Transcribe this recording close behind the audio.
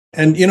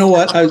And you know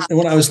what?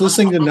 When I was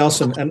listening to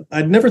Nelson, and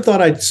I'd never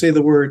thought I'd say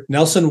the word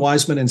Nelson,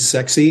 Wiseman, and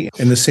sexy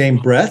in the same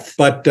breath,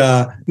 but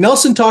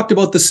Nelson talked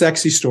about the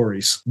sexy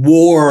stories,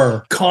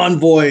 war,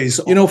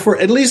 convoys. For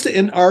at least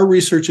in our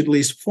research, at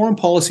least foreign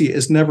policy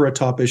is never a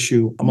top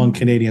issue among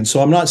Canadians. So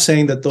I'm not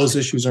saying that those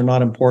issues are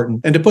not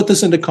important. And to put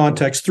this into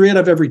context, 3 out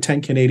of every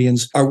 10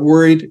 Canadians are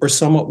worried or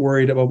somewhat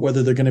worried about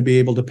whether they're going to be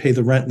able to pay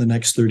the rent in the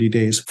next 30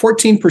 days.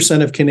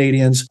 14% of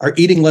Canadians are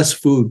eating less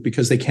food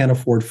because they can't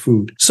afford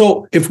food.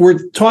 So if we're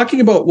talking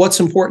about what's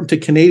important to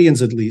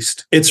Canadians, at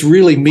least, it's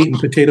really meat and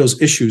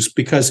potatoes issues,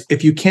 because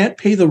if you can't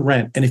pay the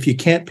rent and if you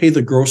can't pay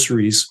the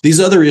groceries, these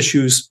other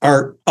issues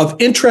are of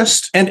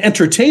interest and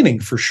entertaining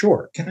for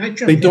sure. Can I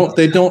jump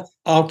They don't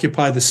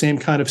occupy the same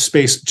kind of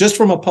space, just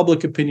from a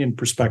public opinion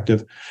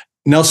perspective.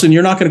 Nelson,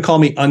 you're not going to call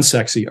me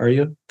unsexy, are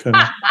you?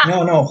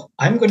 No.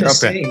 I'm going to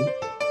say,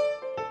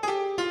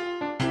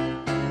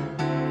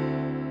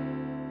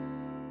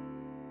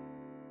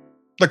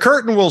 the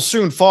curtain will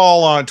soon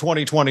fall on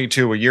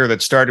 2022, a year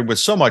that started with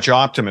so much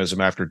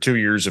optimism after 2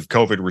 years of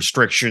COVID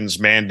restrictions,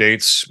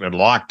 mandates, and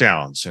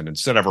lockdowns. And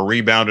instead of a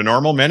rebound to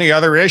normal, many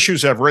other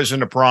issues have risen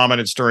to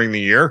prominence during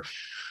the year.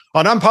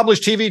 On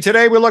Unpublished TV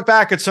today, we look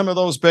back at some of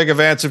those big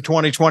events of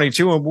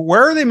 2022 and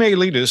where they may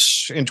lead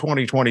us in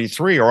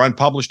 2023. Our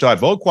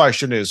Unpublished.vote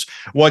question is,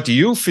 what do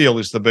you feel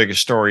is the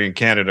biggest story in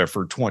Canada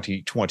for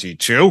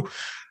 2022?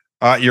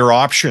 Your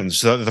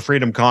options, the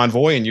Freedom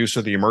Convoy and use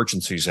of the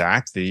Emergencies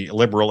Act, the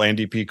Liberal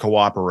NDP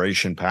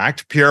Cooperation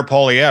Pact, Pierre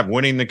Poilievre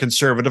winning the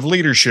Conservative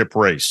leadership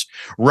race,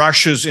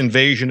 Russia's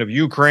invasion of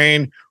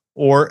Ukraine,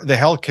 or the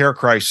healthcare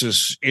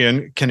crisis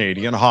in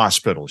Canadian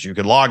hospitals. You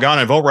can log on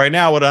and vote right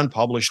now at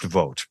Unpublished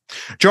Vote.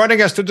 Joining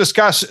us to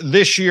discuss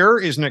this year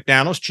is Nick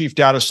Nanos, Chief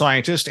Data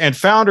Scientist and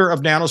founder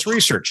of Nanos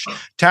Research,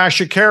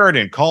 Tasha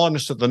Kheiriddin,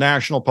 columnist at the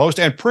National Post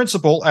and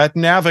principal at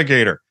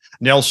Navigator,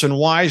 Nelson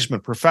Wiseman,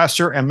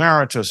 Professor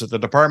Emeritus at the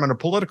Department of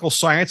Political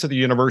Science at the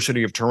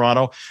University of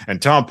Toronto,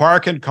 and Tom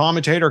Parkin,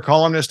 commentator,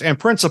 columnist, and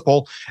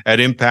principal at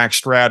Impact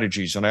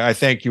Strategies. And I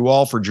thank you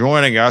all for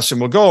joining us,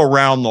 and we'll go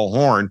around the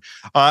horn.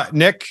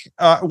 Nick,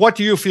 what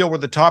do you feel were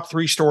the top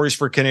 3 stories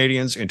for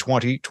Canadians in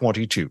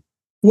 2022?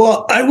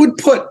 Well, I would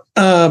put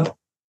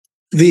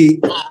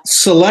the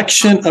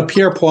selection of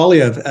Pierre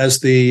Poilievre as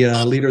the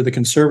leader of the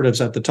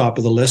Conservatives at the top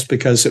of the list,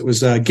 because it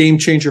was a game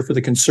changer for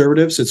the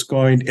Conservatives.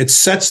 It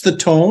sets the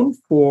tone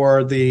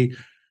for the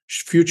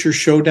future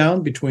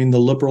showdown between the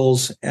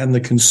Liberals and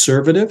the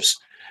Conservatives.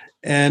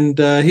 And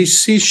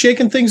he's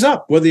shaking things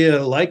up. Whether you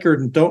like or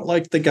don't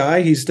like the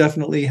guy, he's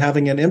definitely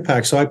having an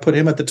impact. So I put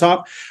him at the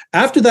top.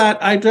 After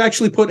that, I'd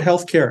actually put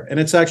healthcare. And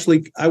it's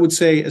actually, I would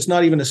say, it's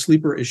not even a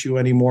sleeper issue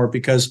anymore,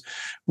 because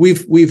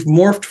we've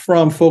morphed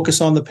from focus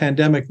on the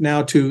pandemic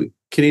now to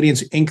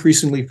Canadians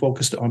increasingly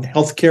focused on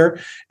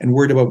healthcare and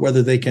worried about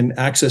whether they can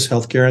access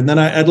healthcare. And then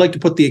I'd like to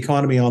put the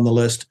economy on the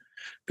list,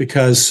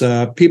 because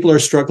people are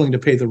struggling to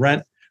pay the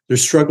rent. They're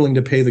struggling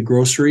to pay the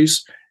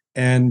groceries.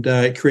 And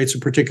it creates a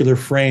particular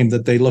frame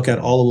that they look at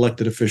all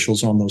elected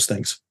officials on those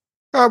things.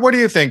 What do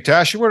you think,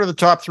 Tasha? What are the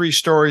top 3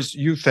 stories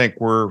you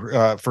think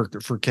were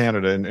for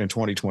Canada in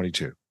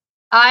 2022?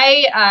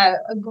 I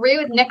agree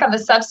with Nick on the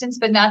substance,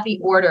 but not the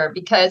order,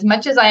 because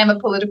much as I am a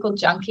political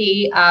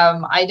junkie,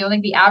 I don't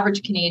think the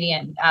average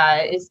Canadian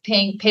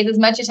pays as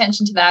much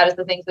attention to that as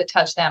the things that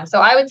touch them. So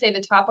I would say the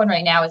top one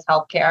right now is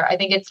healthcare. I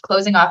think it's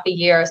closing off the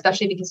year,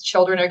 especially because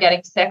children are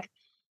getting sick,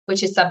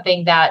 which is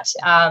something that,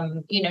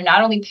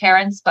 not only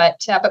parents, but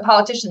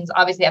politicians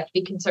obviously have to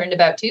be concerned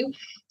about too.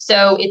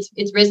 So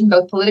it's risen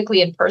both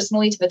politically and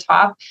personally to the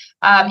top.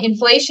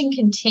 Inflation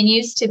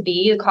continues to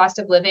be, the cost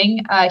of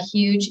living, a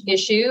huge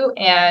issue.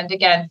 And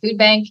again, food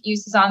bank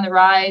use is on the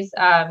rise.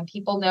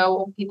 People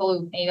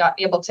who may not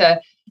be able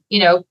to,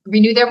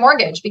 renew their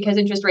mortgage because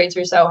interest rates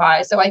are so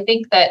high. So I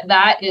think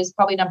that is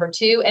probably number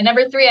 2. And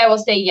number 3, I will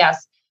say,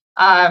 yes,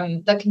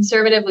 the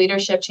Conservative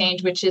leadership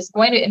change, which is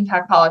going to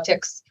impact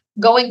politics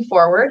going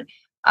forward,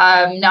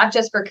 not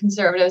just for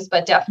Conservatives,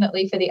 but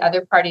definitely for the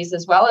other parties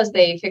as well, as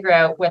they figure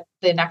out what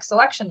the next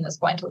election is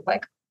going to look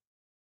like.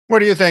 What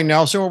do you think,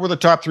 Nelson? What were the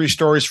top 3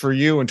 stories for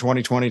you in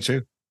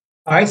 2022?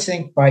 I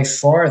think by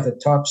far the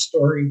top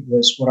story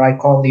was what I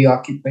call the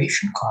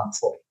occupation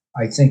convoy.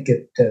 I think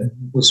it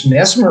was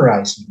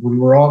mesmerizing. We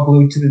were all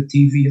glued to the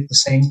TV at the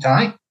same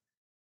time.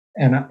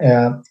 And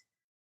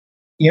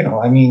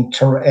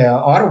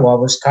Ottawa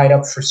was tied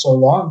up for so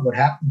long. What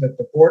happened at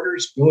the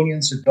borders,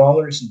 billions of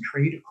dollars in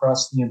trade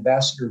across the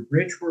Ambassador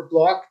Bridge were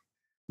blocked.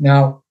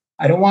 Now,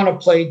 I don't want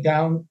to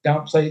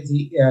downplay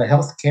the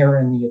healthcare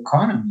and the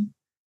economy,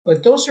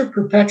 but those are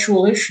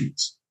perpetual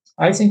issues.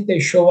 I think they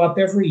show up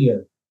every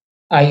year.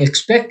 I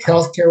expect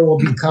healthcare will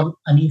become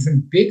an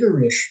even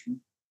bigger issue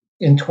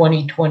in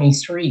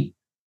 2023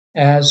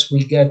 as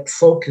we get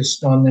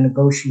focused on the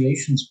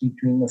negotiations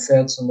between the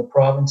feds and the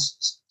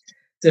provinces.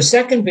 The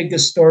second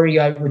biggest story,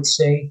 I would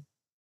say,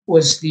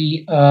 was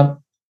the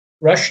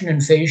Russian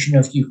invasion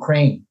of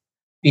Ukraine.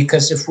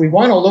 Because if we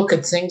want to look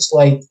at things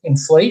like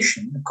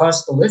inflation, the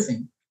cost of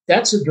living,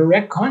 that's a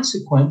direct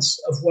consequence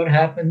of what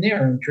happened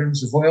there in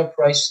terms of oil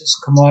prices,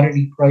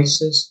 commodity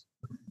prices.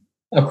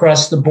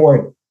 across the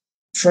board.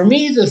 For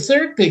me, the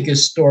third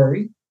biggest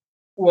story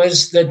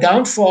was the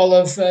downfall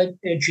of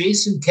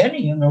Jason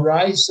Kenney and the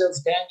rise of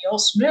Danielle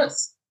Smith.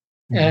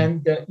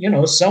 And,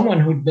 someone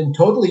who'd been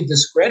totally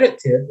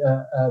discredited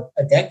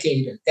a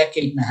decade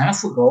and a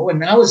half ago, and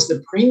now is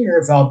the premier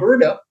of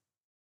Alberta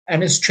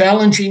and is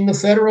challenging the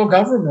federal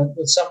government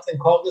with something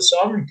called the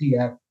Sovereignty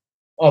Act,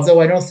 although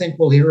I don't think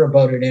we'll hear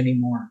about it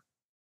anymore.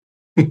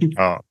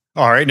 Oh,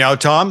 all right. Now,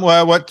 Tom,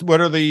 what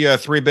are the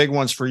three big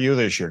ones for you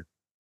this year?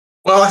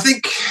 Well, I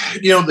think,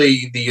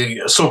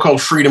 the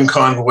so-called Freedom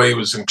Convoy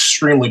was an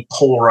extremely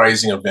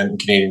polarizing event in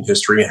Canadian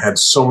history. It had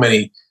so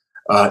many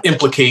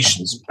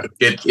implications.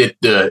 It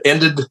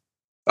ended,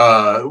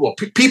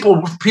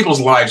 people's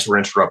lives were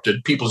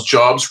interrupted. People's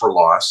jobs were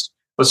lost.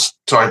 Let's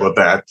talk about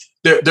that.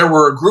 There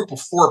were a group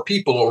of 4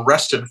 people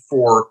arrested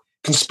for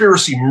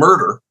conspiracy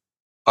murder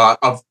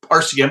of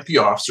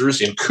RCMP officers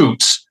in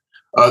Coutts.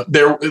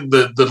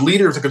 The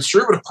leader of the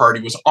Conservative Party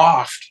was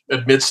offed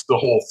amidst the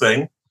whole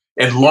thing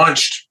and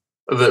launched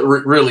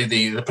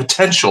the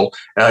potential,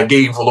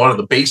 gave a lot of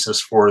the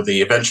basis for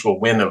the eventual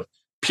win of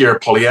Pierre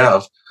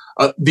Poilievre.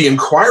 The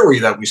inquiry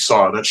that we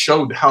saw that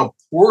showed how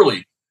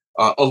poorly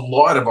a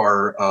lot of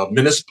our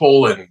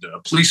municipal and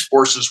police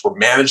forces were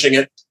managing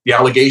it. The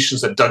allegations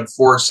that Doug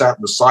Ford sat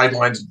on the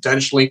sidelines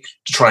intentionally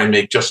to try and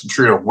make Justin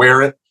Trudeau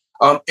wear it.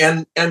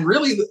 And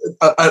really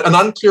an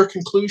unclear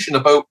conclusion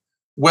about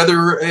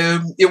whether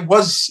it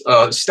was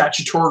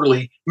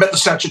statutorily met the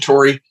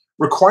statutory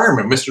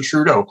requirement, Mr.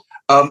 Trudeau.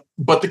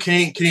 But the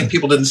Canadian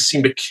people didn't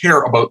seem to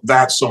care about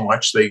that so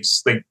much. They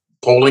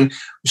polling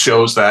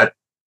shows that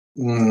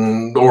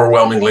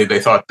overwhelmingly they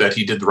thought that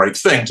he did the right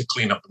thing to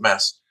clean up the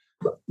mess.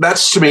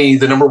 That's, to me,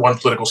 the number one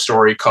political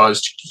story,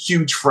 caused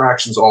huge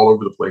fractions all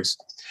over the place.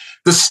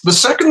 The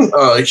second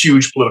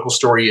huge political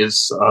story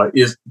is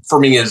for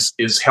me is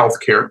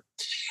healthcare,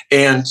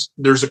 and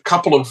there's a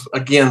couple of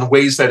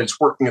ways that it's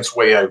working its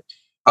way out.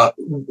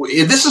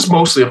 This is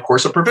mostly, of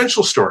course, a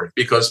provincial story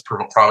because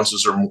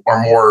provinces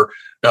are more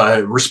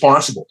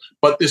responsible.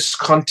 But this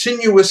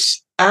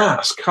continuous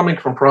ask coming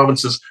from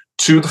provinces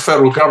to the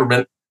federal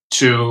government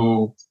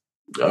to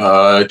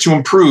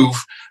improve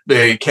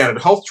the Canada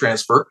Health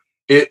Transfer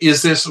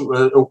is this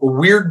a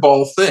weird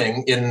ball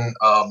thing in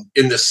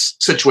this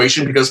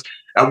situation, because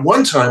at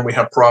one time we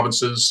have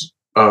provinces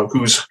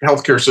whose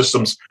healthcare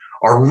systems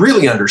are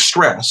really under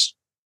stress,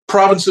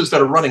 provinces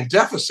that are running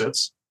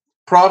deficits,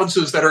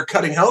 provinces that are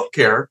cutting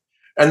healthcare,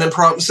 and then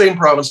the same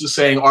provinces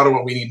saying,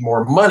 Ottawa, we need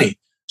more money.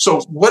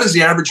 So what is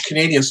the average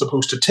Canadian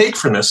supposed to take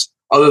from this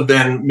other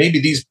than maybe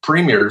these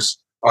premiers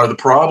are the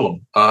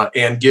problem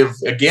and give,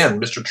 again,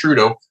 Mr.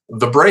 Trudeau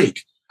the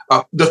break?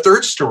 The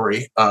third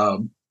story, I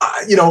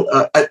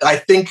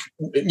think,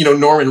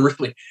 Norman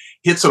really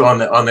hits it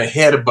on the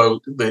head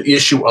about the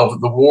issue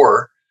of the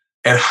war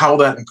and how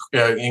that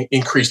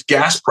increased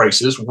gas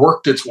prices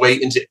worked its way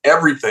into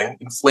everything,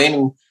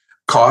 inflaming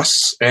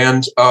costs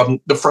and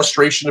the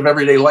frustration of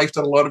everyday life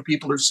that a lot of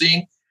people are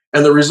seeing,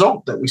 and the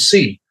result that we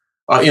see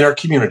in our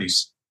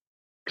communities.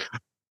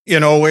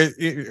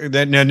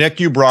 Nick,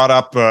 you brought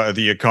up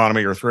the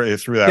economy or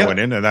threw that one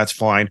in, and that's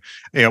fine.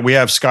 We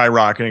have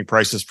skyrocketing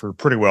prices for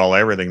pretty well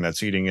everything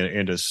that's eating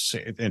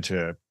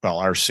into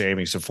our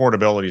savings.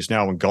 Affordability has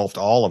now engulfed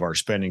all of our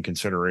spending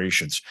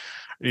considerations.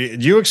 Do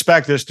you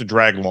expect this to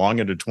drag long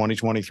into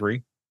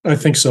 2023? I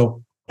think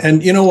so.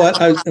 And you know what?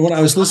 When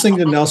I was listening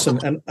to Nelson,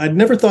 and I'd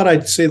never thought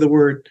I'd say the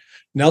word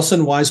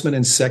Nelson, Wiseman,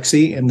 and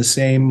sexy in the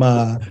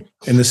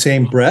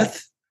same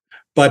breath,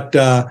 but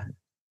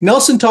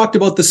Nelson talked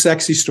about the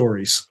sexy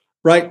stories,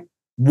 right?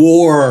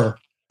 War,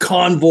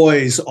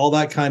 convoys, all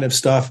that kind of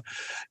stuff.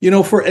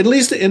 For at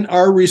least in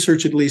our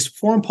research,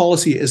 foreign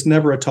policy is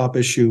never a top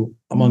issue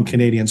among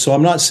Canadians. So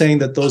I'm not saying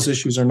that those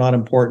issues are not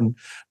important,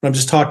 but I'm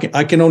just talking,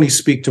 I can only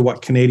speak to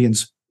what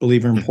Canadians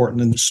believe are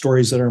important and the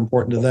stories that are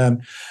important to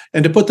them.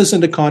 And to put this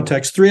into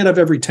context, 3 out of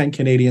every 10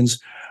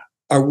 Canadians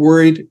are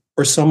worried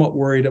or somewhat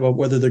worried about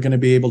whether they're going to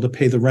be able to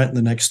pay the rent in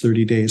the next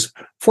 30 days.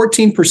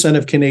 14%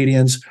 of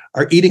Canadians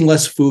are eating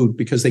less food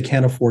because they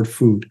can't afford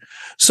food.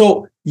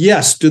 So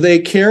yes, do they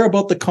care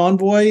about the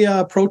convoy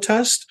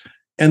protest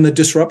and the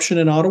disruption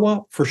in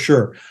Ottawa? For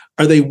sure.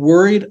 Are they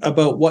worried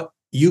about what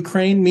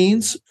Ukraine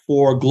means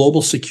for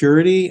global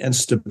security and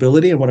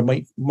stability and what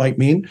it might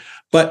mean?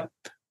 But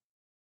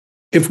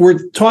if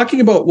we're talking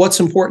about what's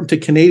important to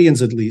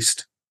Canadians, at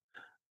least,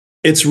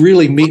 it's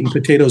really meat and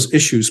potatoes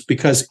issues,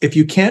 because if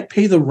you can't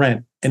pay the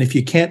rent and if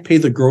you can't pay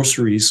the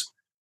groceries,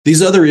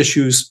 these other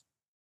issues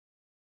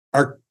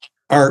are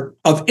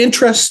of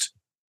interest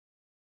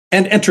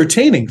and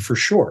entertaining for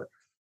sure.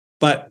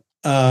 But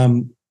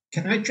they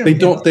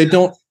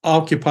don't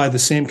occupy the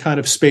same kind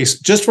of space,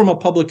 just from a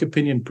public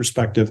opinion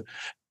perspective.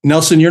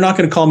 Nelson, you're not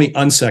going to call me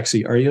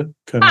unsexy, are you?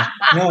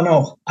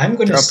 No. I'm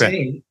going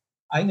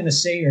to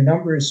say your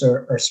numbers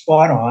are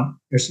spot on.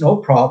 There's no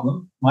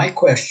problem. My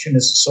question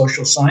as a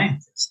social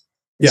scientist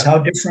is how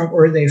different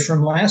were they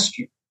from last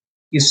year?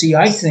 You see,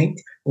 I think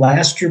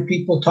last year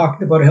people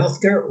talked about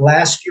healthcare.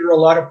 Last year, a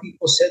lot of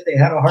people said they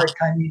had a hard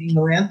time meeting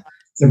the rent.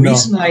 The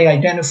reason I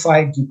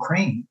identified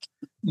Ukraine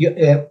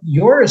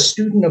you're a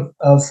student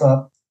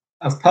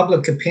of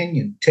public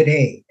opinion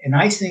today, and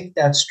I think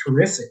that's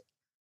terrific.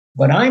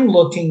 But I'm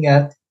looking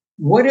at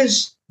what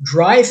is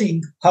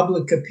driving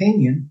public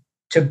opinion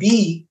to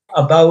be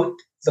about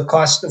the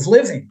cost of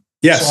living.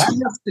 Yes. So I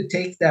have to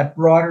take that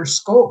broader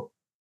scope.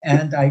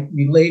 And I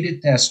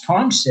related, as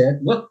Tom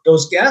said, look,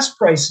 those gas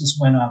prices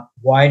went up.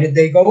 Why did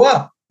they go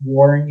up?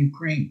 War in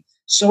Ukraine.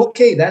 So,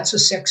 okay, that's a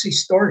sexy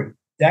story.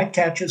 That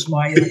catches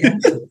my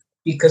attention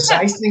because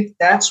I think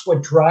that's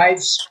what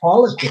drives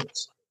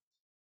politics.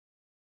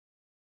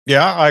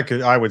 Yeah,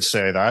 I would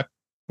say that.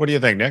 What do you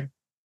think, Nick?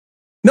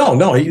 No,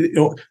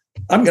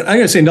 I'm going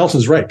to say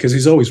Nelson's right because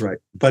he's always right.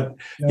 But,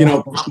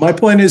 my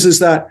point is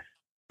that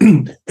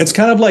it's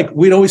kind of like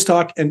we'd always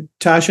talk, and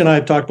Tasha and I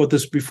have talked about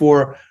this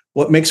before.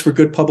 What makes for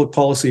good public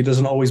policy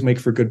doesn't always make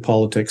for good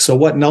politics. So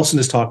what Nelson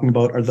is talking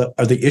about are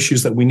the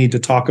issues that we need to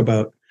talk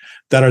about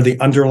that are the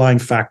underlying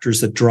factors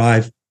that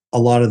drive a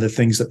lot of the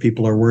things that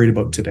people are worried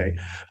about today.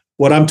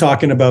 What I'm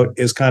talking about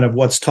is kind of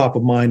what's top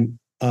of mind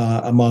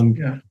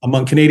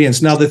among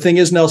Canadians. Now, the thing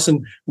is,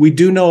 Nelson, we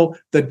do know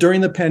that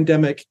during the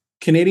pandemic,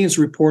 Canadians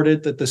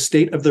reported that the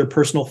state of their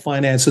personal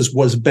finances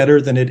was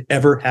better than it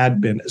ever had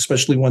been,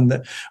 especially when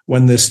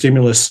the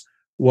stimulus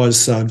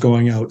was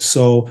going out.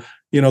 So,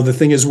 the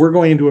thing is, we're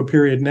going into a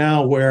period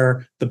now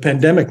where the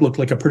pandemic looked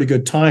like a pretty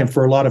good time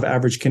for a lot of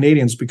average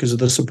Canadians because of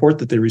the support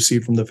that they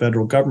received from the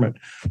federal government,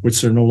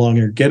 which they're no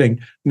longer getting.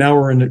 Now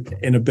we're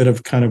in a bit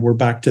of we're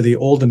back to the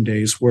olden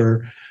days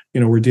where,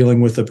 we're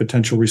dealing with a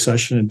potential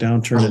recession and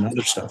downturn and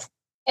other stuff.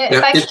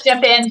 If I could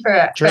jump in for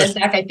a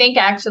sec, I think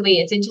actually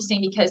it's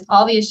interesting because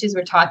all the issues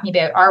we're talking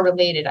about are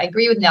related. I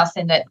agree with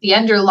Nelson that the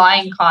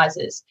underlying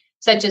causes,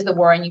 such as the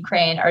war in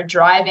Ukraine, are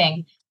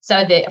driving some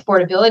of the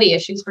affordability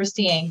issues we're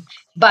seeing.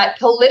 But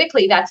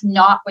politically, that's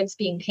not what's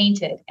being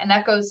painted. And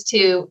that goes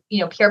to,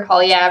 Pierre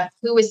Poilievre,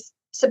 who was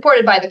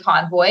supported by the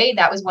convoy.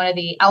 That was one of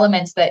the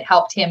elements that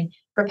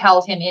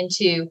propelled him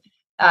into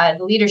the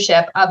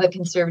leadership of the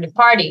Conservative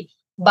Party.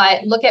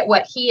 But look at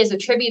what he is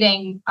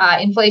attributing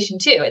inflation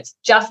to. It's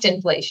just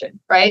inflation,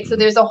 right? So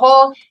there's a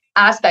whole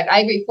aspect.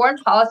 I agree. Foreign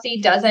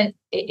policy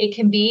it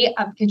can be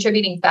a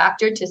contributing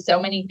factor to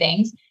so many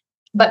things.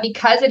 But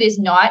because it is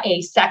not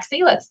a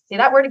sexy, let's say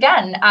that word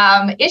again,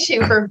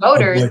 issue for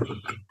voters,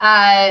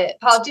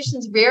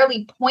 politicians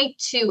rarely point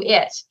to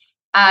it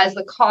as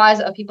the cause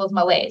of people's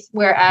malaise,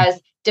 whereas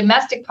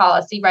domestic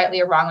policy,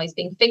 rightly or wrongly, is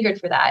being fingered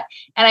for that.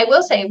 And I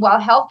will say, while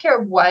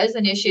healthcare was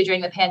an issue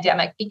during the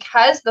pandemic,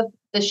 because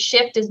the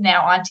shift is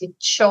now onto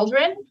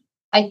children,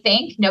 I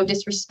think, no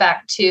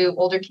disrespect to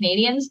older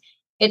Canadians,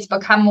 it's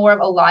become more of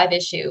a live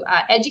issue.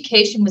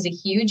 Education was a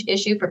huge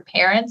issue for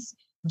parents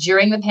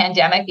during the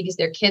pandemic because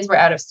their kids were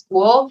out of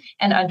school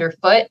and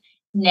underfoot.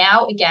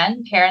 Now,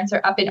 again, parents are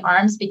up in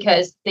arms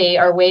because they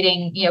are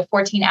waiting,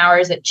 14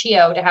 hours at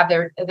CHEO to have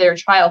their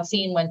child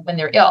seen when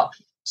they're ill.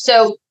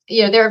 So,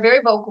 they're a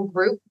very vocal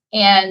group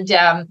and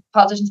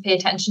politicians pay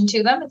attention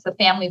to them. It's a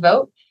family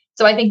vote.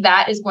 So I think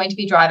that is going to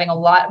be driving a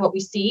lot of what we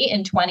see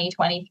in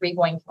 2023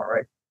 going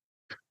forward.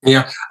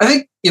 Yeah, I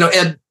think,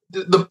 Ed,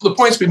 the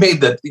points we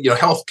made that,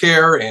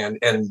 healthcare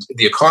and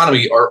the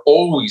economy are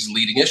always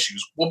leading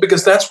issues. Well,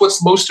 because that's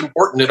what's most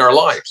important in our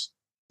lives.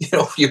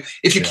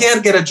 If you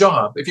can't get a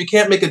job, if you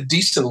can't make a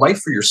decent life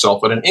for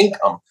yourself and an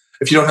income,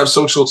 if you don't have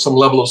some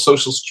level of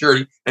social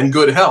security and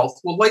good health,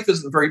 well, life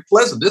isn't very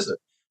pleasant, is it?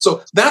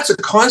 So that's a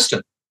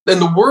constant. Then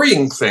the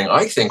worrying thing,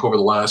 I think, over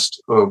the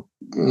last,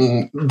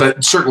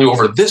 but certainly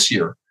over this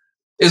year,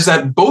 is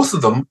that both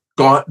of them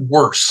got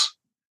worse.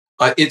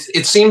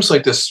 It seems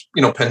like this,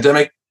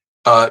 pandemic.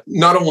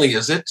 Not only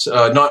is it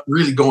not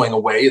really going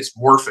away, it's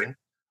morphing,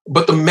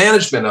 but the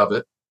management of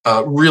it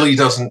really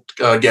doesn't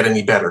get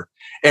any better.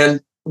 And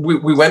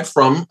we went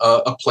from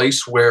a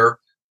place where,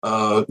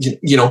 largely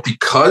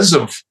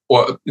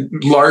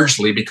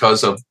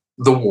because of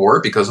the war,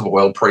 because of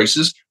oil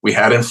prices, we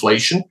had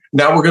inflation.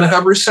 Now we're going to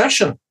have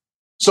recession.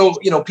 So,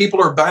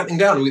 people are battening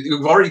down.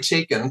 We've already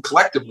taken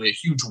collectively a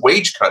huge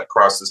wage cut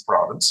across this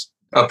province,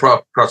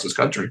 across this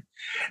country.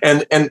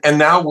 And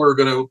now we're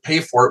going to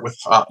pay for it with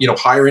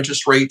higher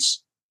interest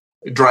rates,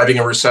 driving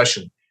a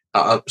recession.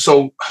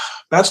 So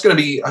that's going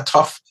to be a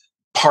tough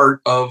part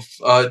of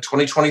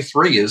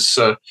 2023 is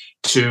for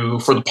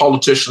the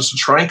politicians to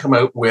try and come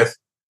out with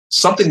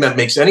something that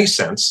makes any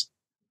sense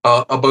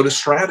about a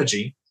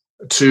strategy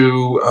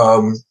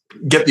to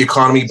get the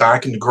economy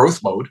back into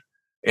growth mode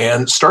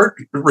and start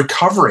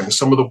recovering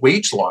some of the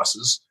wage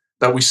losses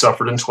that we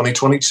suffered in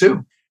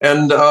 2022.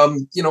 And,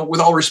 with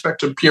all respect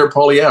to Pierre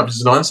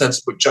Poilievre's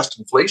nonsense about just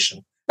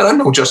inflation, and I'm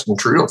no Justin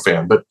Trudeau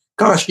fan, but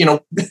gosh, he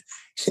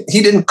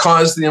didn't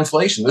cause the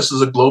inflation. This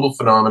is a global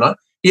phenomenon.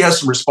 He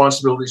has some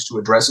responsibilities to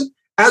address it,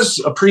 as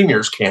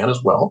premiers can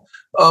as well.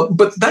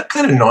 But that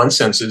kind of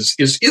nonsense is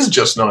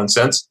just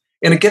nonsense,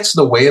 and it gets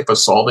in the way of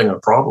us solving our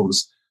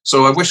problems.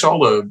 So I wish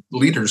all the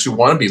leaders who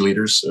want to be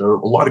leaders a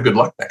lot of good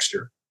luck next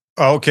year.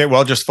 Okay,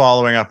 well, just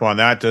following up on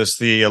that, does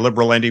the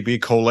Liberal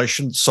NDP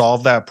coalition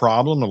solve that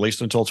problem, at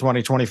least until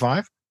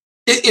 2025?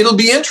 It'll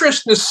be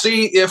interesting to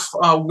see if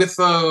with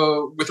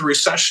a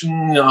recession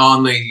in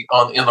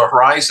the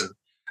horizon,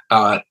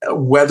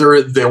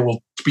 whether there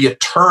will be a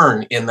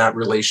turn in that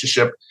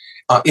relationship,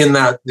 in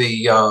that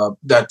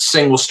that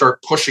Singh will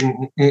start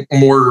pushing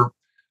more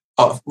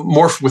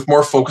with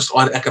more focus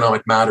on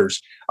economic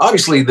matters.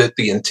 Obviously, the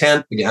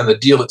intent and the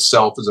deal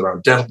itself is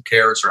around dental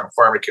care, it's around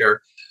pharmacare,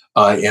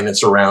 and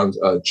it's around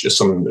just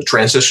some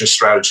transition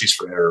strategies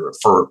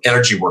for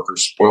energy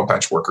workers, oil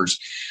patch workers.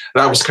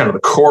 That was kind of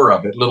the core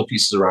of it. Little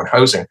pieces around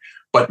housing,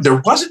 but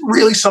there wasn't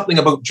really something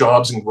about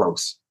jobs and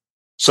growth.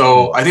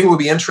 So I think it would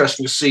be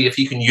interesting to see if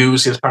he can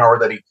use his power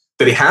that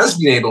he has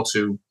been able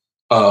to.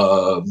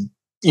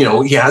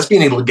 He has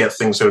been able to get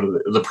things out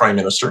of the prime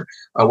minister,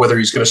 whether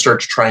he's going to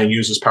start to try and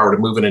use his power to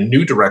move in a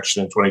new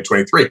direction in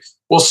 2023.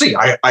 We'll see.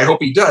 I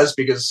hope he does,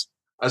 because,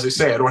 as I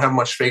say, I don't have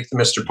much faith in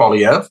Mr.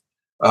 Poilievre.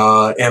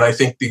 And I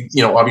think,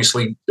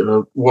 obviously,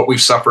 what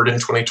we've suffered in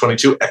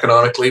 2022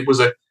 economically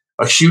was a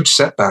huge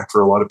setback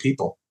for a lot of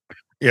people.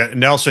 Yeah,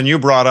 Nelson, you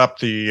brought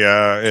up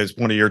as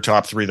one of your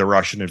top three, the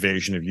Russian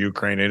invasion of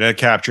Ukraine, and it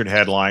captured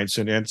headlines,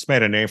 and it's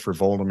made a name for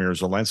Volodymyr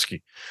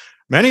Zelensky.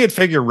 Many had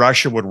figured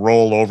Russia would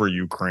roll over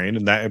Ukraine,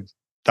 and that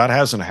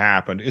hasn't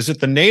happened. Is it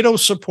the NATO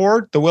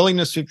support, the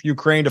willingness of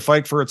Ukraine to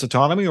fight for its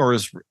autonomy, or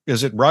is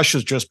it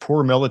Russia's just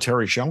poor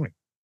military showing?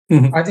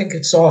 Mm-hmm. I think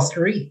it's all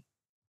three.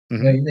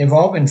 Mm-hmm. They've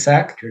all been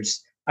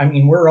factors. I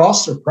mean, we're all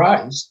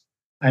surprised.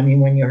 I mean,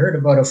 when you heard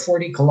about a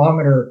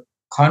 40-kilometer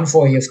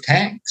convoy of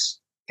tanks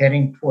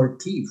heading toward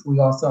Kyiv, we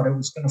all thought it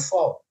was going to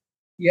fall.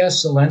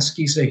 Yes,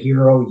 Zelensky's a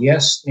hero.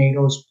 Yes,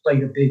 NATO's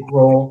played a big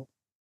role.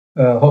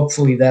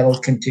 Hopefully that'll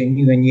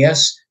continue. And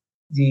yes,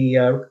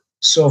 the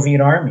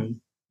Soviet army,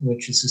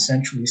 which is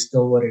essentially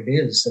still what it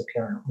is,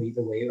 apparently,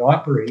 the way it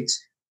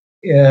operates,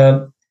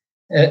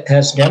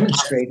 has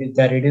demonstrated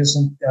that it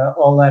isn't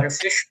all that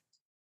efficient.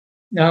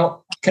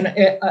 Now,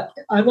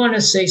 I want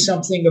to say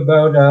something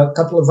about a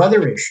couple of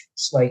other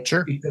issues,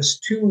 sure. Because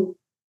two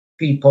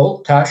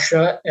people,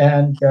 Tasha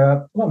and,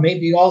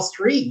 maybe all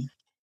three,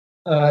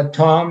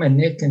 Tom and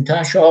Nick and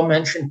Tasha, all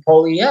mentioned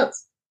Poilievre.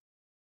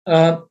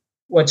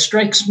 What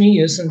strikes me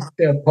isn't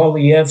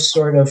Poilievre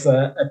sort of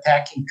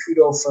attacking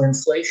Trudeau for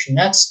inflation.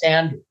 That's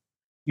standard.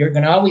 You're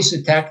going to always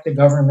attack the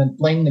government,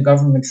 blame the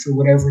government for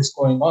whatever's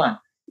going on.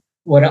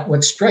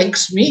 What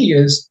strikes me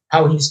is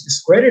how he's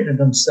discredited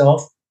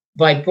himself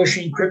by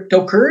pushing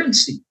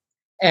cryptocurrency.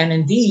 And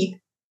indeed,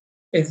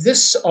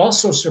 this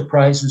also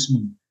surprises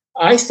me.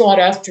 I thought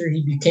after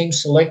he became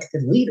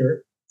selected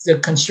leader, the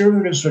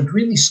Conservatives would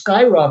really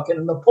skyrocket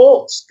in the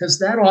polls, because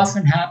that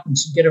often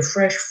happens. You get a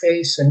fresh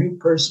face, a new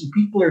person.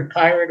 People are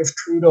tired of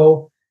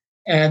Trudeau,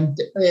 and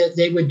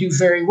they would do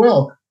very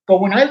well.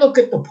 But when I look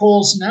at the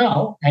polls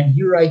now, and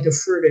here I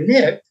defer to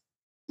Nick,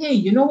 hey,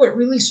 you know what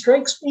really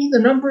strikes me? The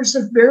numbers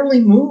have barely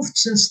moved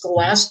since the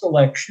last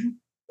election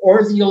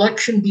or the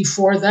election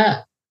before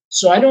that.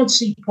 So I don't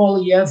see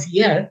Poilievre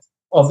yet,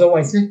 although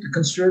I think the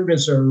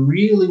Conservatives are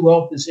really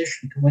well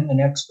positioned to win the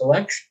next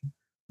election.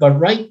 But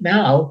right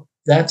now,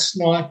 that's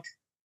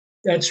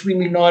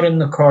really not in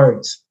the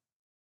cards.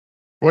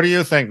 What do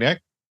you think, Nick?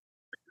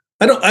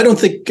 I don't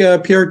think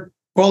Pierre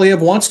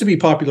Poilievre wants to be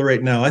popular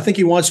right now. I think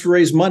he wants to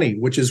raise money,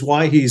 which is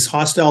why he's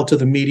hostile to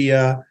the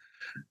media.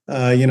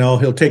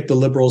 He'll take the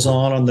Liberals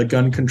on the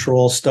gun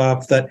control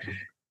stuff. That,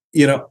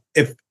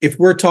 if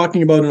we're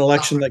talking about an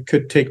election that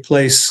could take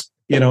place,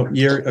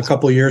 a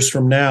couple of years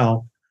from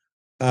now,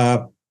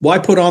 why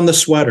put on the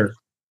sweater?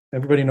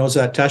 Everybody knows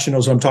that. Tasha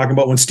knows what I'm talking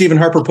about. When Stephen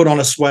Harper put on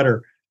a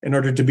sweater in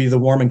order to be the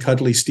warm and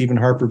cuddly Stephen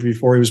Harper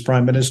before he was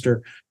prime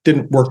minister,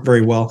 didn't work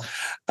very well.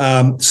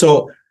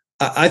 So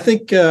I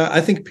think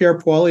Pierre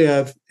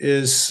Poilievre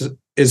is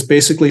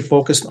basically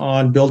focused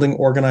on building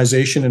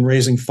organization and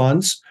raising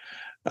funds.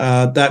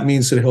 That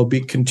means that he'll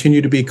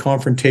continue to be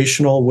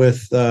confrontational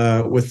with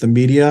the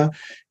media.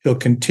 He'll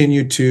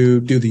continue to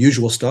do the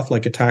usual stuff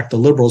like attack the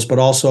Liberals, but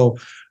also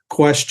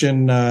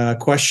question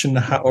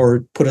how,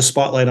 or put a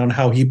spotlight on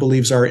how he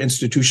believes our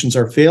institutions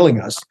are failing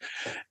us.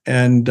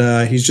 And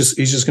he's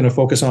just going to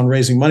focus on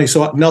raising money.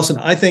 So Nelson,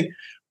 I think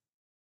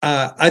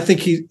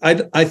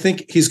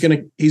he's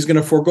going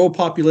to forego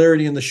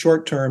popularity in the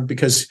short term,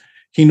 because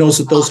he knows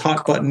that those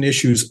hot button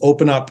issues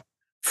open up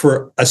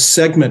for a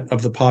segment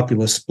of the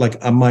populace, like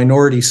a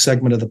minority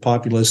segment of the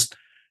populace.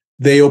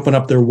 They open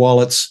up their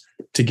wallets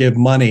to give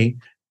money,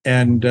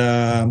 and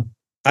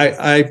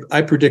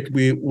I predict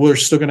we're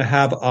still going to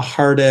have a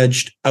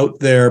hard-edged out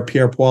there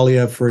Pierre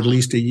Poilievre for at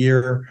least a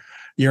year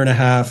and a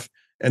half.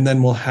 And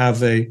then we'll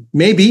have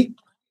maybe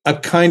a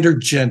kinder,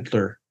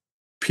 gentler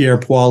Pierre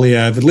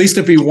Poilievre, at least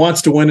if he wants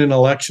to win an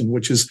election,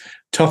 which is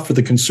tough for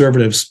the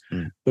Conservatives,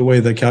 the way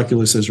the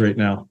calculus is right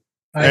now.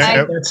 I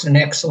think that's an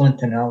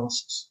excellent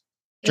analysis.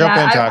 Jump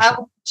in, Tasha.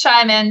 I'll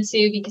chime in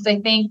too, because I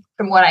think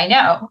from what I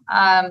know,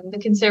 the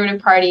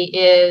Conservative Party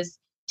is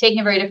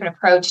taking a very different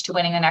approach to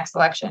winning the next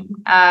election.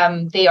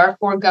 They are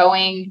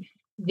foregoing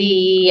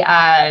the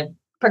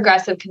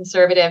progressive,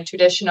 conservative,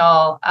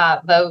 traditional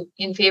vote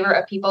in favor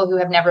of people who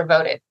have never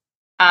voted.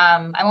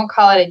 I won't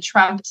call it a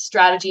Trump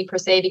strategy per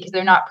se, because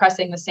they're not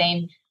pressing the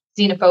same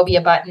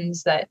xenophobia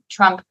buttons that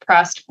Trump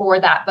pressed for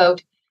that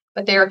vote.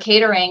 But they're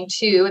catering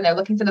to, and they're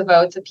looking for the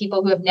votes of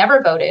people who have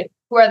never voted.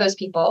 Who are those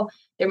people?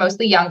 They're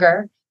mostly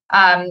younger.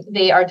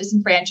 They are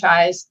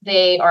disenfranchised.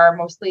 They're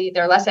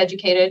less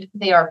educated.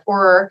 They are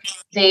poorer.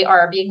 They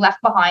are being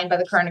left behind by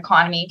the current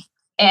economy,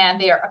 and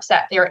they are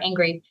upset. They are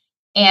angry.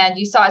 And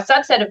you saw a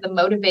subset of them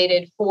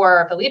motivated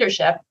for the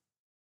leadership,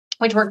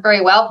 which worked very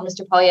well for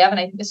Mr. Poilievre.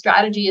 And I think the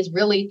strategy is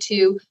really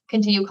to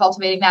continue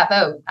cultivating that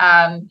vote.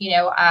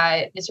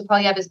 Mr.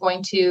 Poilievre is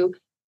going to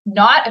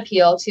not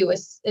appeal to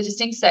a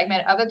distinct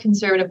segment of the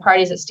Conservative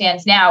Party as it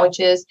stands now, which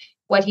is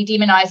what he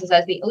demonizes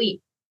as the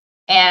elite.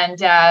 And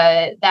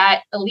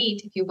that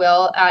elite, if you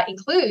will,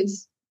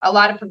 includes a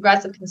lot of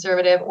progressive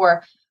conservative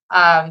or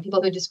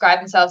people who describe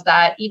themselves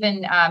that,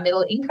 even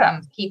middle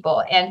income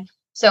people. And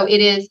so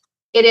it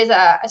is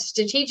a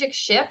strategic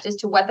shift as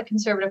to what the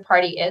Conservative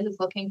Party is. It's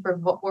looking for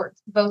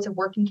votes of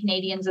working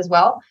Canadians as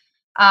well.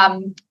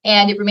 And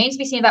it remains to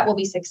be seen if that will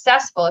be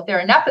successful. If there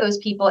are enough of those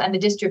people and the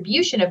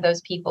distribution of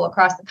those people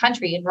across the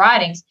country in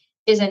ridings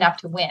is enough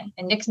to win.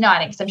 And Nick's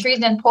nodding, so I'm sure he's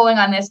done polling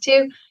on this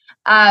too.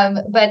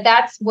 But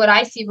that's what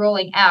I see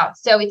rolling out.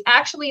 So it's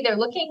actually, they're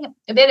looking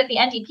a bit at the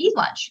NDP's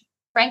lunch,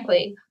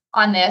 frankly,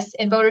 on this,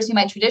 and voters who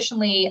might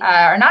traditionally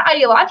are not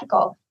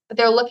ideological, but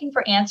they're looking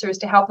for answers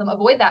to help them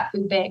avoid that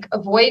food bank,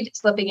 avoid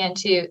slipping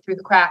through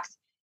the cracks.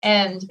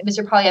 And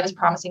Mr. Poilievre is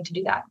promising to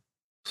do that.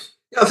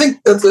 I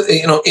think that's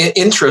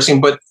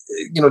interesting, but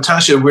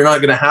Tasha, we're not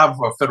going to have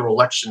a federal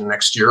election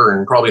next year,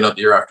 and probably not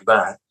the year after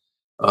that.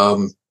 I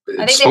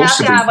think they have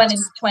to have one in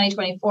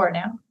 2024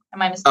 now.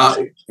 Am I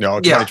mistaken? No,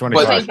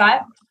 2025.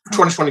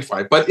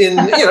 2025. But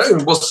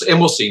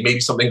we'll see. Maybe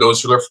something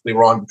goes horrifically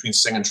wrong between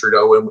Singh and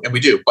Trudeau, and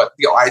we do. But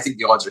I think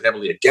the odds are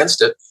heavily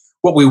against it.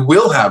 What we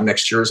will have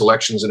next year is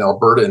elections in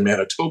Alberta and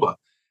Manitoba.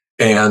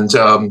 And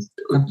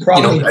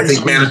I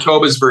think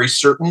Manitoba is very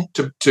certain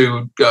to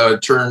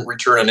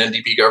return an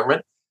NDP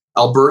government.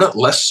 Alberta,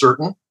 less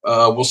certain.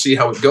 We'll see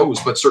how it goes,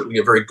 but certainly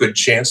a very good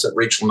chance that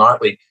Rachel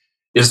Notley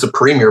is the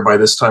premier by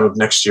this time of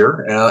next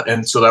year.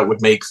 And so that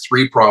would make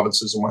 3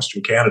 provinces in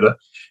Western Canada.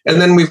 And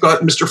then we've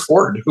got Mr.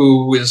 Ford,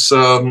 who is,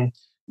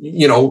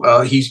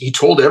 he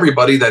told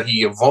everybody that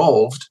he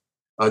evolved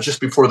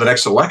just before the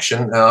next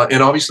election.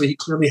 And obviously he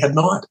clearly had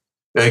not.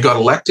 He got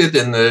elected,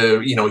 and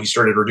he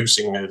started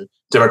reducing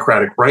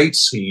democratic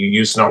rights. He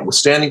used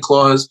notwithstanding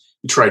clause.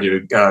 He tried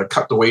to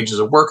cut the wages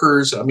of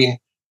workers. I mean,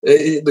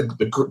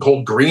 the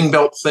whole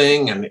Greenbelt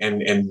thing, and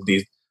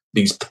the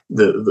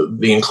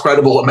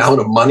incredible amount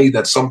of money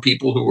that some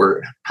people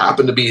who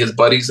happened to be his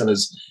buddies and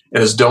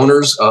his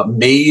donors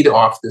made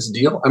off this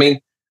deal. I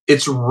mean,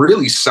 it's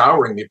really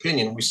souring the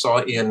opinion. We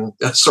saw in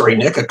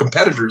Nick, a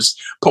competitor's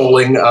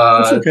polling,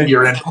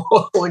 year-end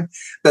polling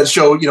that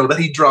showed that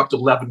he dropped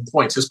 11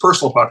 points. His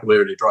personal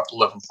popularity dropped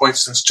 11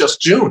 points since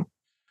just June.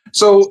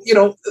 So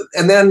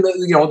and then the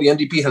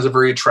NDP has a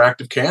very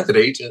attractive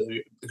candidate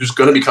who's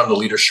going to become the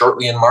leader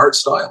shortly in Marit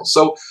Stiles.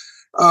 So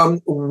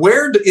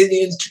where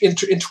in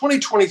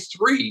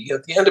 2023,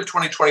 at the end of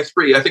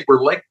 2023, I think we're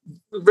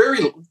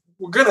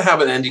going to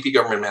have an NDP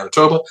government in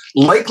Manitoba,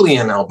 likely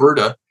in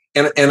Alberta,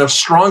 and a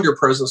stronger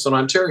presence in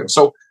Ontario.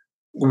 So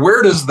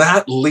where does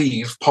that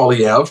leave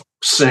Poilievre,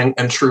 Singh,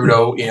 and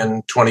Trudeau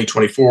in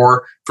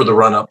 2024 for the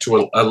run-up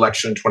to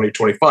election in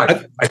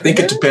 2025? I think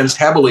it depends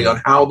heavily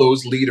on how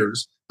those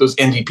leaders, those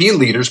NDP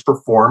leaders,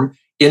 perform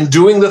in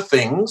doing the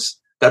things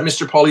that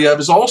Mr. Poilievre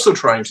is also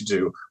trying to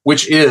do,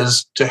 which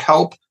is to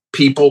help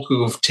people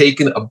who have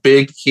taken a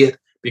big hit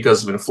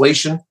because of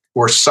inflation,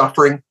 who are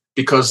suffering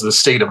because of the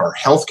state of our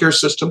healthcare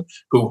system,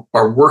 who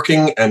are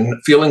working and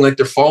feeling like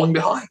they're falling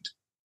behind.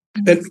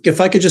 And if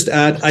I could just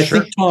add, I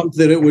think, Tom,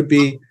 that it would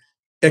be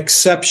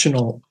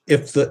exceptional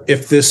if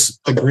this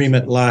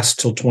agreement lasts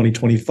till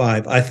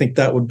 2025. I think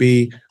that would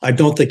be, I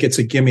don't think it's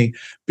a gimme,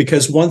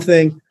 because one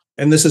thing,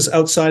 and this is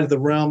outside of the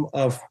realm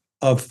of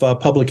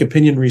public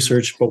opinion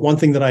research, but one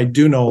thing that I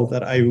do know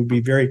that I would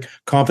be very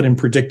confident in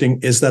predicting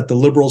is that the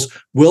Liberals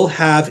will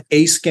have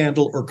a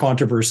scandal or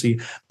controversy.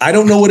 I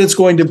don't know what it's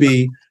going to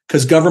be,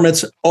 because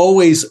governments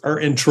always are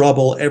in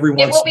trouble every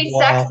once in a while. It will be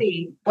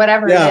sexy,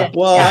 whatever it is.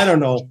 Well, I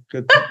don't know.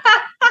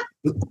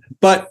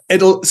 But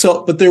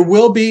there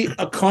will be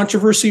a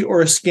controversy or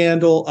a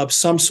scandal of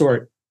some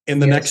sort in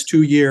the next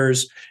 2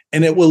 years,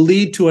 and it will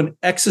lead to an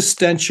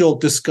existential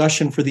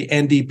discussion for the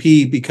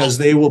NDP, because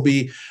they will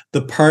be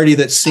the party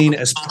that's seen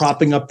as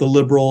propping up the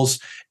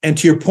Liberals. And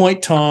to your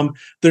point, Tom,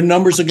 their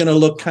numbers are going to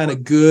look kind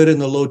of good in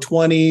the low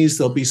 20s.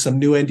 There'll be some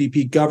new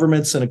NDP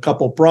governments in a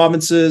couple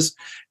provinces,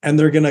 and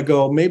they're going to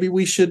go, maybe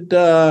we should,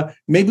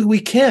 maybe we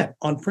can't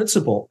on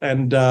principle.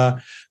 And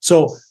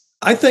so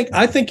I think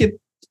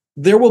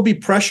there will be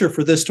pressure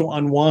for this to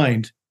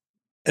unwind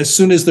as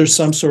soon as there's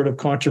some sort of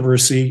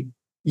controversy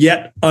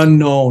yet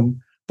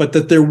unknown, but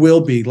that there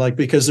will be,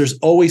 because there's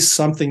always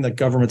something that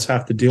governments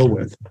have to deal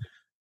with.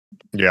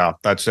 Yeah,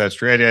 that's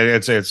true.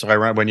 It's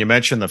ironic when you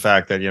mention the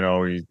fact that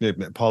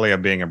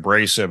Poilievre being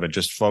abrasive and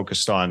just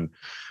focused on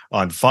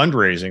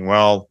fundraising.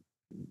 Well,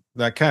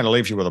 that kind of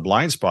leaves you with a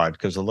blind spot,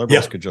 because the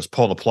Liberals could just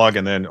pull the plug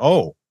and then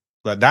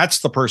That's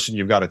the person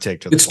you've got to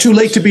take to the It's too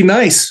late to be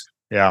nice.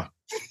 Yeah.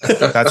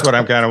 That's what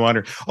I'm kind of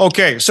wondering.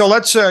 Okay, so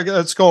let's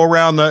go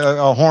around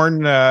the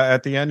horn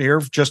at the end here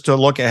just to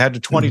look ahead to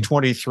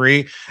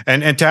 2023.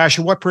 And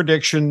Tasha, what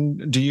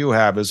prediction do you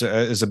have as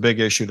a big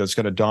issue that's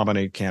going to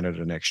dominate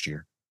Canada next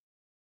year?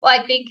 Well,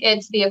 I think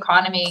it's the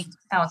economy.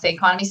 I won't say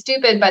economy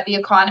stupid, but the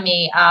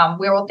economy.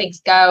 Where will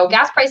things go?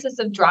 Gas prices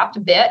have dropped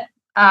a bit.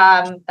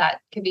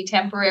 That could be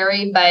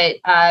temporary, but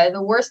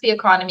the worse the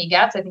economy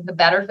gets, I think the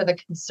better for the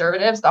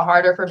Conservatives, the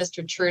harder for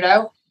Mr.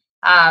 Trudeau.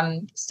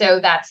 So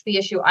that's the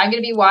issue I'm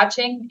going to be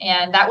watching,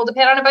 and that will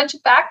depend on a bunch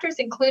of factors,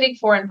 including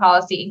foreign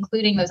policy,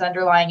 including those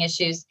underlying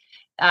issues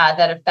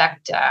that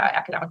affect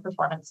economic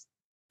performance.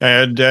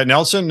 And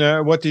Nelson,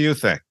 what do you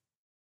think?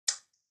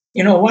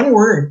 One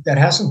word that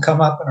hasn't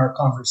come up in our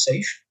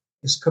conversation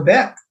is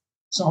Quebec.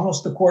 It's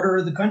almost a quarter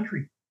of the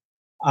country.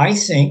 I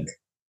think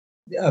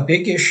a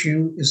big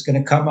issue is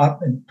going to come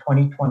up in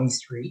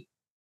 2023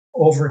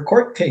 over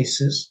court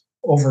cases,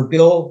 over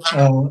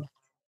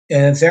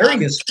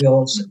various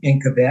bills in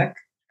Quebec,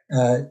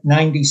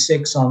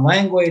 96 on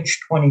language,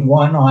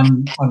 21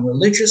 on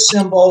religious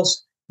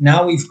symbols.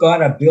 Now we've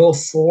got a Bill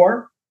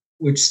 4,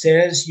 which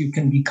says you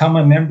can become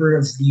a member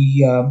of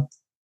the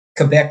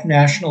Quebec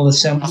National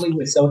Assembly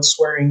without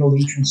swearing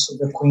allegiance to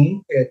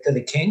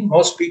the King.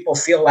 Most people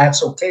feel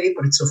that's okay,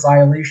 but it's a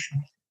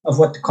violation of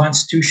what the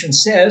Constitution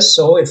says.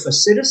 So if a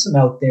citizen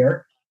out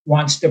there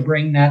wants to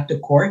bring that to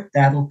court,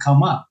 that'll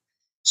come up.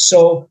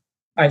 So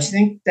I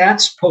think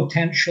that's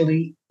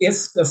potentially,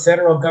 if the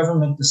federal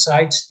government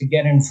decides to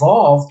get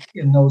involved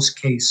in those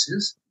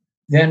cases,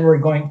 then we're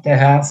going to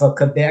have a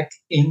Quebec,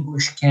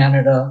 English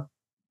Canada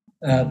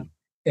a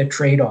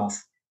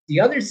trade-off. The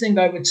other thing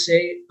I would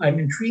say, I'm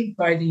intrigued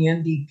by the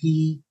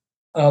NDP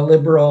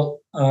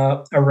Liberal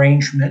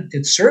arrangement.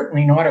 It's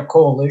certainly not a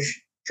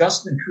coalition.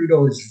 Justin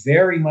Trudeau is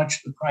very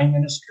much the Prime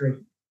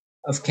Minister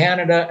of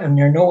Canada, and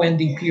there are no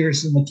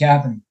NDPers in the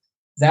cabinet.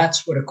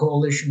 That's what a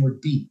coalition would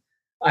be.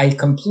 I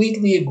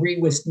completely agree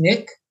with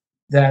Nick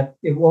that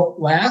it won't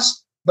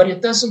last, but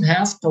it doesn't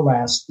have to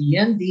last. The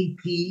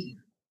NDP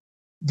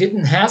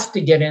didn't have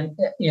to get in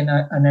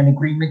an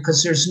agreement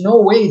because there's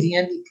no way the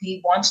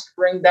NDP wants to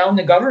bring down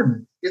the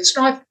government. It's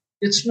not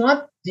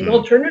the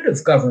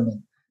alternative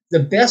government. The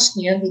best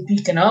the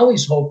NDP can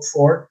always hope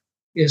for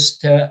is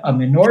a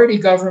minority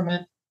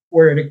government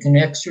where it can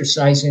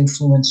exercise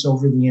influence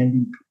over the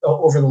NDP,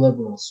 over the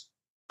Liberals.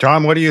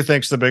 Tom, what do you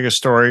think is the biggest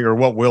story, or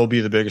what will be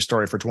the biggest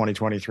story for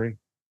 2023?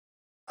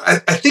 I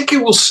think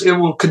it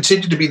will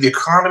continue to be the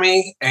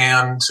economy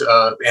and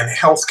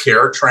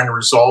healthcare, trying to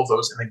resolve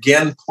those, and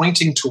again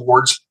pointing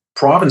towards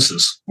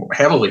provinces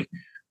heavily,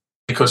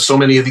 because so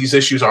many of these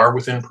issues are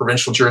within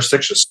provincial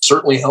jurisdictions.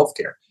 Certainly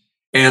healthcare,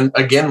 and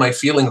again, my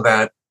feeling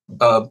that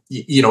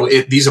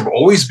these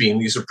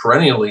are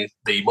perennially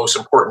the most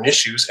important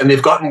issues, and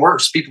they've gotten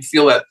worse. People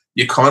feel that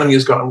the economy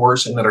has gotten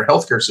worse and that our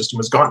healthcare system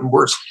has gotten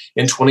worse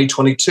in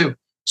 2022.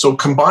 So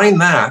combine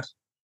that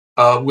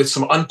with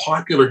some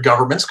unpopular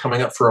governments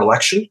coming up for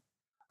election,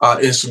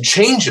 and some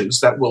changes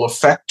that will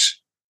affect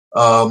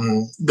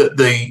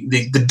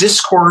the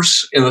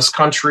discourse in this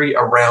country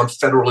around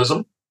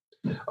federalism.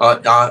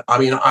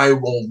 I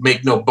will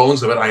make no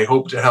bones of it. I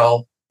hope to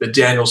hell that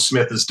Daniel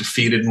Smith is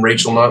defeated and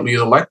Rachel Notley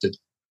is elected.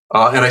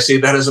 And I say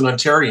that as an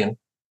Ontarian,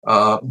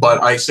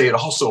 but I say it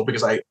also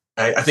because I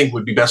think it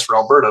would be best for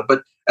Alberta.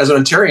 But as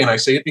an Ontarian, I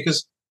say it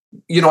because,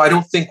 I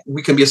don't think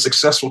we can be a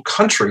successful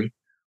country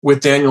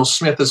with Daniel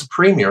Smith as a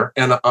premier.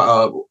 And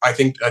I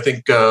think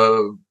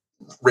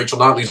Rachel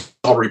Notley's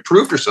already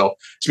proved herself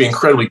to be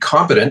incredibly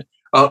competent,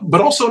 but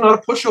also not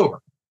a pushover.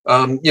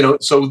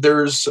 So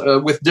there's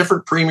with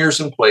different premiers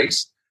in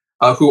place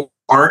who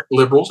aren't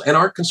liberals and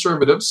aren't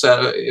conservatives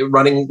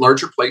running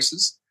larger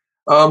places.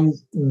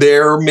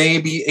 There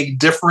may be a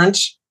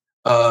different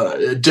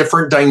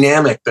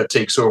dynamic that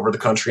takes over the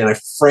country, and I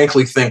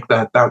frankly think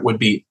that would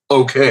be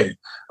okay.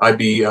 I'd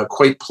be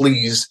quite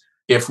pleased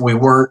if we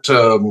weren't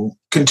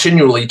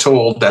continually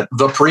told that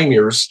the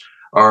premiers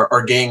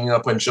are ganging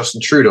up on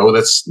Justin Trudeau.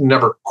 That's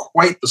never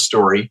quite the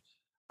story.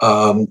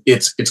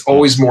 It's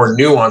always more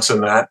nuance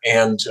than that,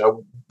 and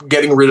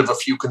getting rid of a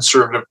few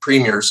conservative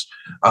premiers,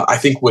 I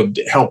think, would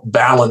help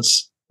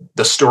balance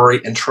the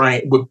story and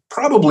would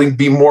probably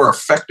be more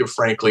effective,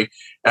 frankly,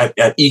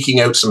 at eking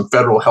out some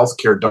federal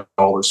healthcare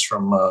dollars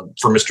from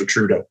Mr.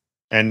 Trudeau.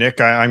 And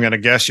Nick, I'm going to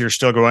guess you're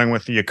still going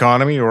with the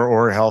economy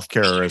or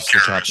healthcare as the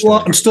top story.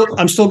 Well,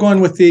 I'm still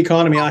going with the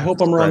economy. I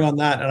hope I'm wrong on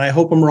that, and I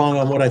hope I'm wrong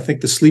on what I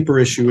think the sleeper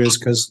issue is,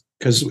 because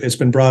it's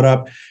been brought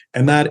up,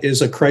 and that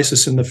is a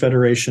crisis in the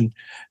Federation.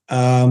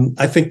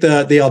 I think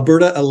the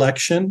Alberta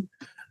election,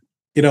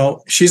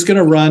 she's going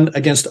to run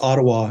against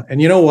Ottawa, and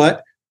you know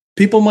what?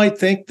 People might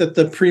think that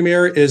the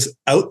premier is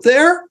out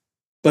there,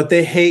 but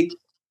they hate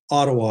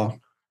Ottawa.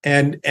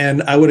 And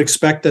I would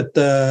expect that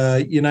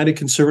the United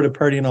Conservative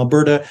Party in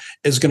Alberta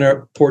is going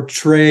to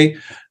portray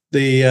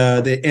the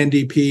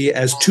NDP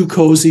as too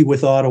cozy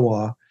with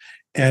Ottawa,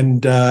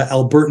 and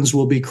Albertans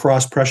will be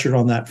cross-pressured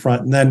on that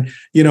front. And then,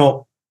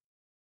 it'll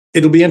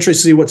be interesting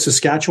to see what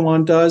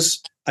Saskatchewan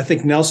does. I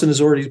think Nelson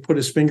has already put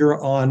his finger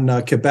on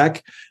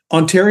Quebec.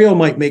 Ontario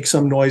might make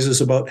some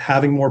noises about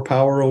having more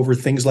power over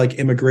things like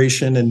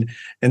immigration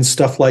and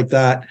stuff like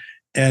that.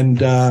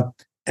 And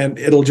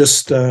it'll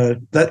just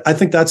that I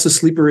think that's a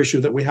sleeper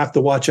issue that we have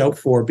to watch out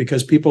for,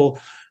 because people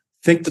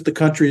think that the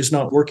country is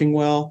not working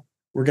well.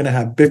 We're going to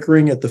have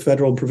bickering at the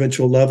federal and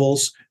provincial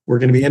levels. We're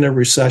going to be in a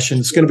recession.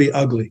 It's going to be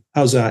ugly.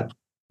 How's that?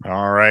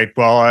 All right.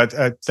 Well,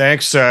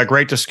 thanks.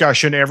 Great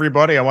discussion,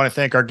 everybody. I want to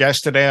thank our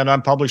guest today on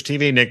Unpublished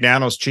TV, Nick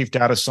Nanos, Chief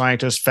Data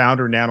Scientist,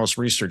 founder, Nanos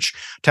Research;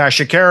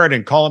 Tasha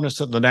Keratin, columnist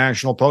at the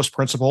National Post,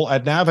 principal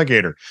at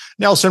Navigator;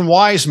 Nelson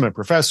Wiseman,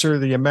 professor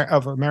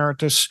of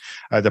Emeritus,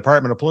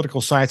 Department of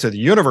Political Science at the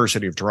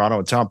University of Toronto;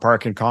 and Tom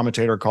Parkin,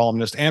 commentator,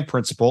 columnist, and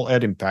principal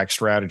at Impact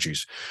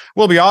Strategies.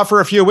 We'll be off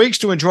for a few weeks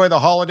to enjoy the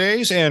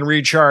holidays and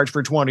recharge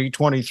for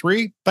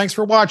 2023. Thanks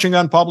for watching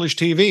Unpublished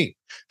TV.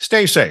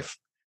 Stay safe.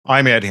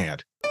 I'm Ed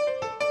Hand.